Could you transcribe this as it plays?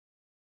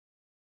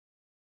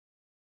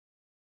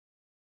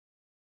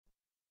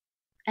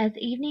As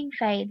evening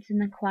fades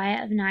and the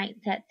quiet of night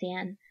sets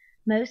in,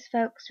 most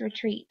folks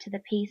retreat to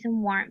the peace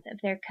and warmth of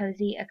their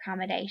cozy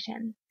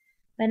accommodations.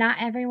 But not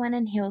everyone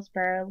in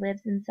Hillsborough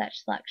lives in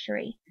such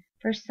luxury.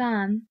 For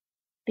some,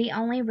 the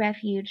only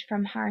refuge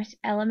from harsh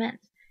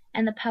elements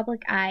and the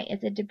public eye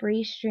is a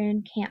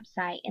debris-strewn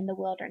campsite in the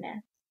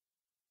wilderness,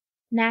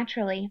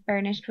 naturally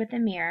furnished with a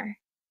mirror.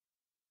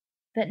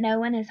 But no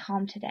one is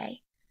home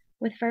today.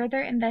 With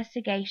further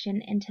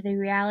investigation into the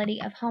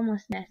reality of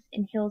homelessness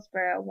in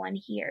Hillsborough, one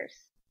hears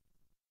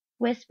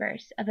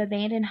whispers of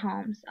abandoned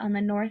homes on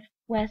the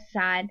northwest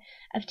side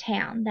of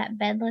town that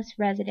bedless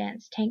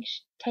residents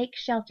take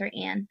shelter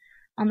in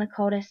on the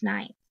coldest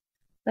nights,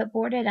 but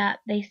boarded up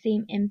they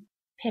seem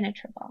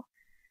impenetrable.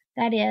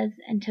 That is,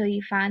 until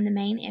you find the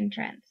main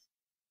entrance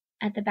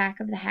at the back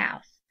of the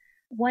house.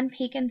 One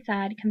peek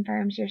inside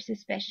confirms your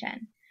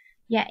suspicion.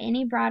 Yet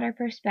any broader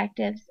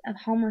perspectives of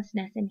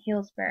homelessness in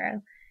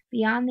Hillsborough,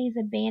 beyond these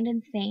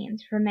abandoned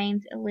scenes,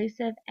 remains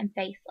elusive and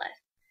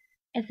faceless.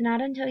 It's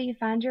not until you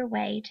find your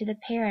way to the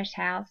parish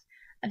house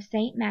of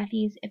St.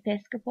 Matthew's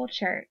Episcopal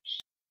Church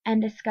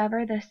and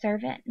discover the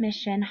servant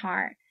mission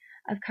heart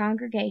of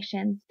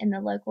congregations in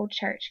the local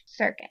church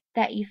circuit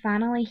that you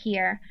finally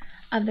hear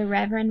of the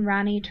Reverend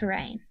Ronnie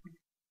Terrain.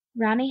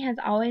 Ronnie has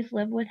always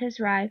lived with his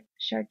wife,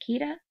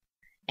 Sharkita,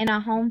 in a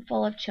home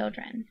full of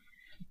children,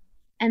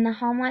 and the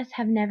homeless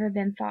have never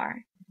been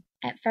far.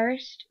 At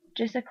first,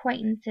 just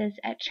acquaintances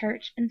at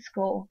church and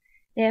school,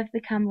 they have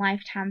become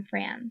lifetime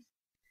friends.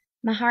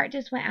 My heart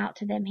just went out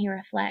to them, he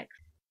reflects.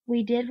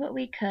 We did what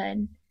we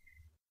could,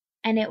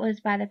 and it was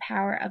by the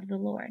power of the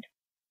Lord.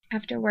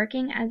 After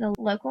working as a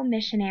local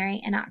missionary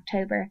in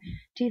October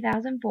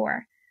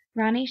 2004,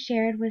 Ronnie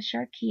shared with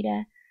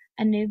Sharkita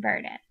a new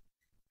burden.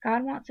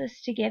 God wants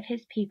us to give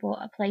his people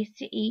a place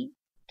to eat,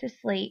 to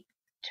sleep,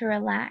 to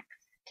relax,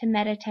 to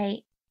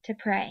meditate, to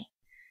pray.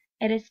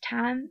 It is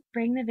time to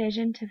bring the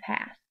vision to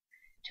pass,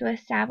 to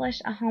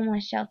establish a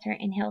homeless shelter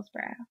in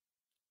Hillsborough.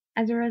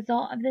 As a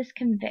result of this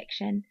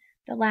conviction,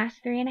 the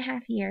last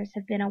 3.5 years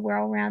have been a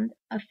whirlwind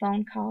of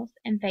phone calls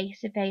and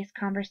face-to-face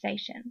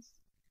conversations.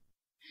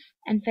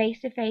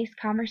 Interrupted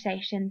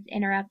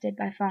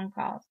by phone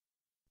calls.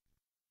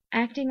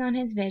 Acting on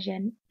his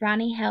vision,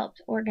 Ronnie helped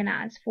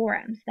organize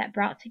forums that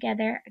brought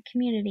together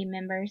community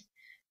members,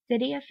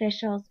 city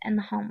officials, and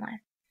the homeless,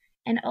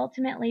 and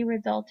ultimately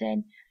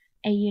resulted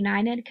a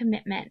united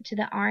commitment to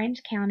the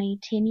Orange County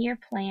 10-year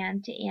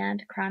plan to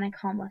end chronic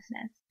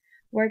homelessness.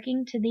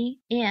 Working to the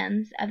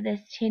ends of this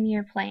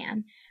 10-year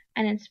plan,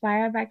 and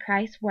inspired by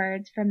Christ's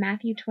words from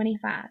Matthew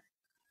 25,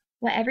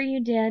 "Whatever you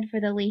did for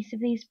the least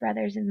of these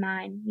brothers of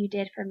mine, you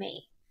did for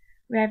me."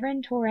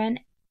 Reverend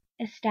Torrin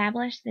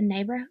established the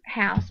Neighbor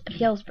House of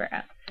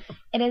Hillsborough.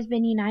 It has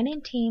been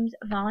uniting teams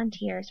of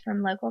volunteers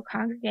from local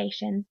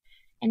congregations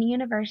and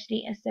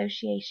university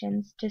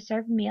associations to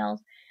serve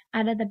meals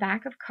out of the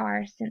back of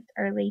cars since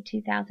early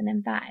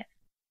 2005.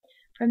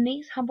 From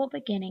these humble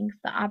beginnings,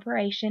 the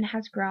operation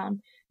has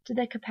grown to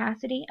the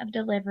capacity of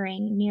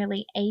delivering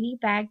nearly 80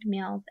 bagged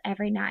meals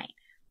every night,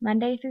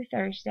 Monday through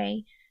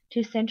Thursday,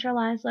 to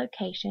centralized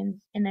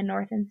locations in the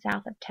north and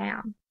south of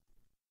town.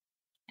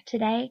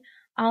 Today,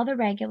 all the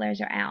regulars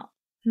are out: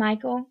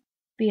 Michael,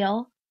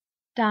 Bill,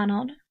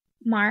 Donald,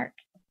 Mark,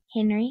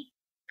 Henry,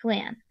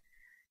 Glenn.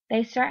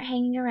 They start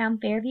hanging around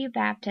Fairview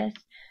Baptist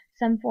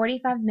some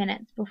 45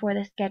 minutes before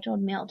the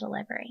scheduled meal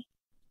delivery.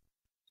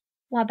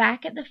 While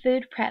back at the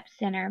Food Prep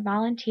Center,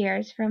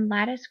 volunteers from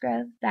Lattice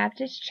Grove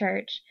Baptist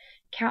Church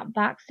count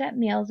boxed-up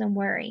meals and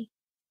worry,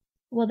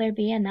 will there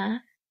be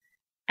enough?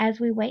 As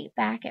we wait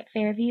back at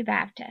Fairview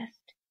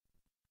Baptist,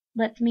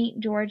 let's meet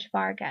George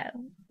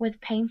Vargo,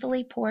 with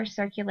painfully poor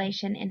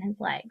circulation in his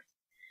legs.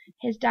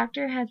 His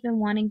doctor has been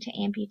wanting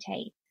to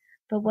amputate,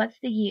 but what's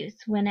the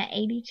use when at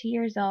 82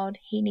 years old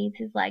he needs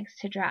his legs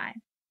to drive?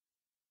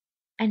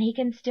 And he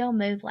can still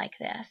move like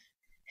this.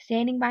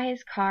 Standing by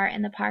his car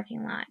in the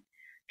parking lot,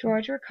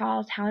 George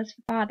recalls how his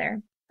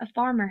father, a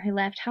farmer who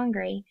left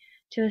Hungary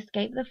to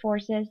escape the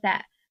forces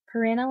that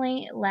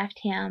perennially left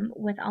him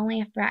with only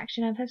a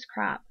fraction of his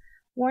crop,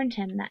 warned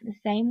him that the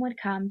same would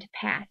come to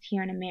pass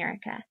here in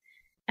America.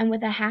 And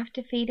with a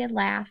half-defeated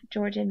laugh,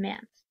 George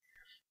admits,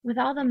 with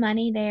all the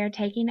money they are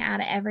taking out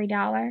of every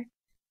dollar,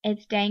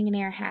 it's dang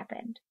near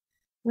happened.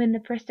 When the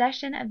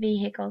procession of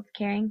vehicles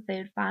carrying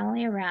food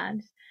finally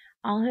arrives,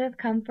 all who have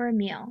come for a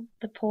meal,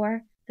 the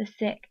poor, the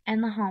sick,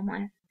 and the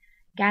homeless,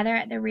 gather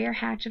at the rear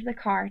hatch of the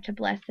car to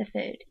bless the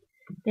food.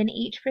 Then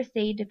each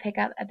proceed to pick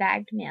up a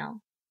bagged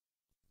meal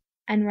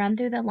and run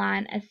through the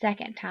line a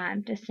second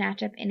time to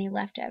snatch up any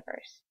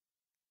leftovers.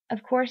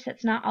 Of course,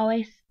 it's not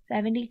always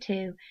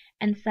 72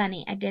 and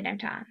sunny at dinner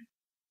time.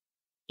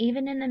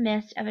 Even in the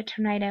midst of a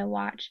tornado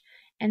watch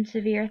and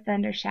severe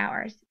thunder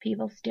showers,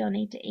 people still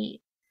need to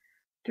eat.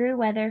 Through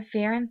weather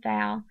fair and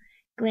foul,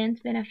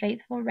 Glenn's been a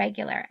faithful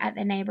regular at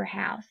the Neighbor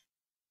House.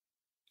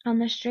 On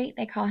the street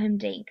they call him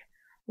Dink.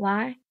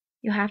 Why?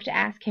 You'll have to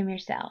ask him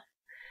yourself.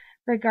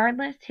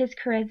 Regardless, his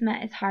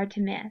charisma is hard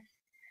to miss.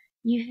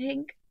 You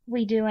think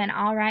we doing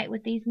all right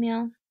with these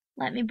meals?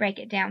 Let me break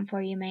it down for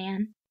you,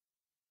 man.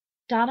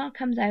 Donald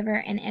comes over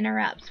and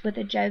interrupts with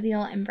a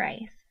jovial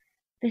embrace.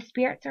 The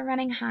spirits are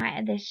running high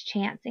at this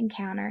chance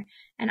encounter,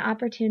 an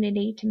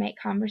opportunity to make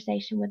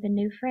conversation with a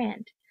new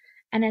friend,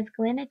 and as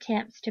Glenn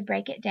attempts to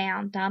break it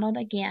down, Donald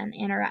again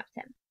interrupts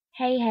him.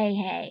 Hey, hey,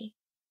 hey.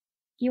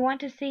 You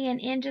want to see an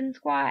Injun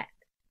squat?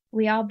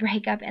 We all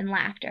break up in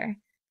laughter.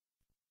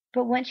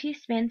 But once you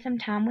spend some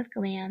time with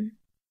Glenn,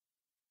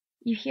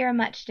 you hear a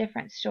much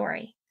different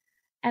story.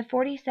 At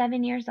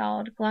 47 years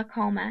old,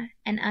 glaucoma,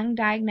 an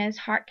undiagnosed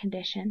heart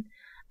condition,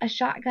 a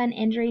shotgun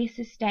injury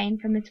sustained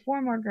from his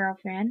former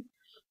girlfriend,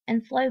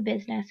 and slow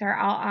business are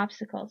all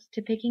obstacles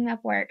to picking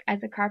up work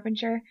as a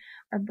carpenter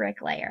or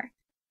bricklayer.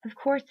 Of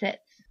course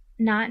it's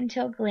not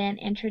until Glenn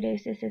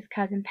introduces his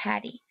cousin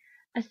Patty,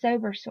 a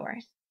sober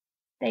source,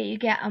 that you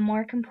get a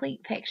more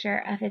complete picture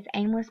of his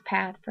aimless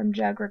path from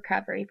drug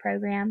recovery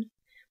programs,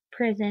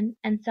 prison,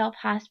 and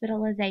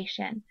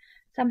self-hospitalization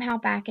somehow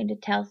back into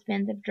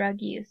tailspins of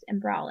drug use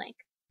and brawling.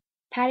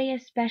 Patty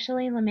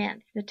especially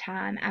laments the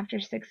time after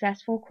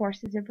successful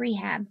courses of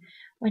rehab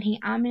when he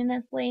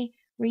ominously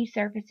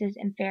resurfaces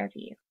in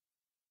Fairview,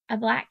 a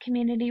black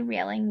community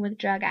reeling with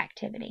drug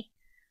activity.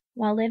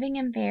 While living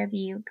in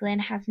Fairview, Glenn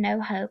has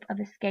no hope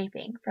of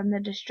escaping from the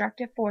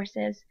destructive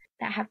forces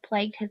that have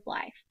plagued his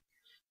life,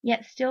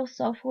 yet still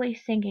soulfully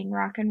singing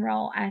rock and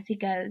roll as he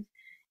goes.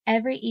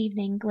 Every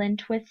evening Glenn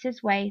twists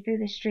his way through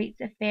the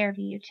streets of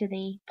Fairview to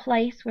the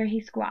place where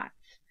he squats,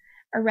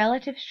 a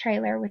relative's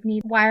trailer with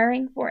neither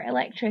wiring for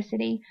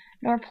electricity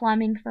nor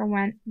plumbing for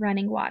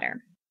running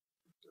water.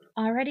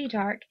 Already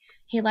dark,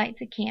 he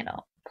lights a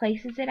candle,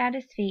 places it at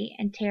his feet,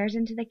 and tears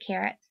into the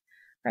carrots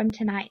from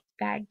tonight's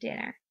bag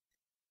dinner.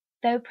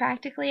 Though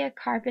practically a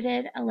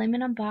carpeted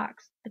aluminum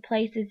box, the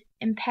place is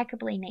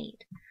impeccably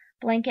neat.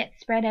 Blankets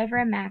spread over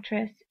a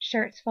mattress,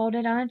 shirts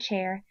folded on a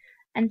chair,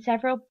 and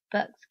several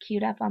books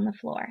queued up on the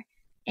floor.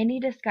 Any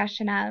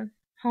discussion of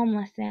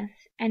homelessness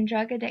and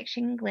drug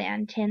addiction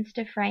Glenn tends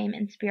to frame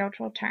in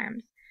spiritual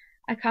terms,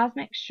 a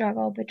cosmic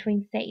struggle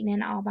between Satan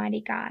and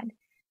Almighty God,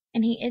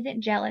 and he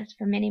isn't jealous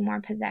for many more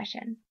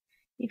possessions.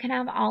 You can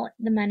have all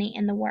the money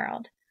in the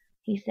world,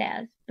 he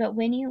says, but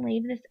when you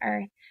leave this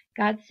earth,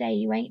 God say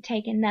you ain't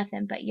taking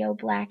nothing but yo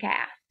black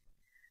ass.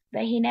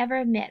 But he never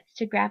admits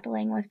to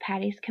grappling with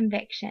Patty's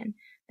conviction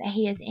that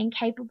he is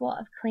incapable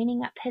of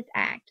cleaning up his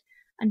act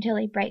until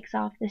he breaks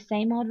off the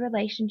same old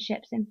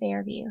relationships in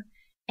Fairview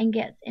and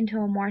gets into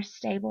a more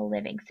stable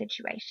living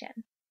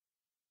situation.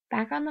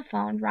 Back on the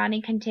phone,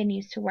 Ronnie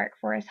continues to work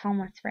for his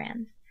homeless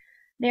friends.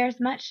 There is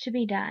much to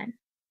be done.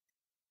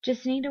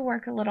 Just need to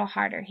work a little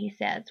harder, he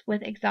says,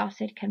 with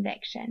exhausted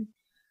conviction.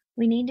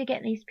 We need to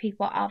get these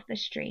people off the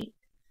street.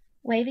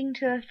 Waving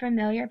to a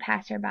familiar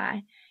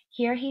passerby,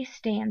 here he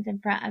stands in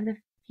front of the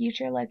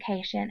future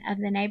location of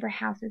the neighbor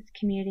house's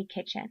community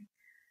kitchen,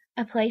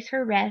 a place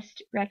for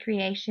rest,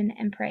 recreation,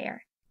 and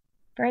prayer.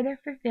 Further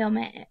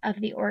fulfillment of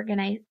the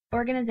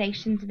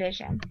organization's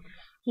vision,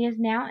 he is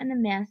now in the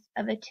midst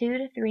of a $2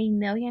 to $3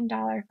 million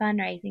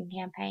fundraising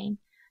campaign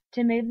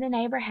to move the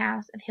neighbor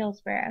house of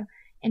Hillsboro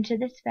into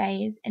this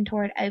phase and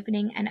toward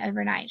opening an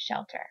overnight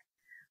shelter.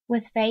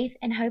 With faith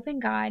and hope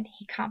in God,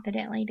 he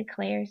confidently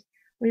declares,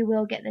 we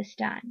will get this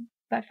done.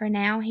 But for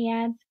now, he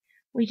adds,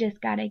 we just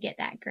gotta get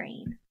that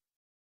green.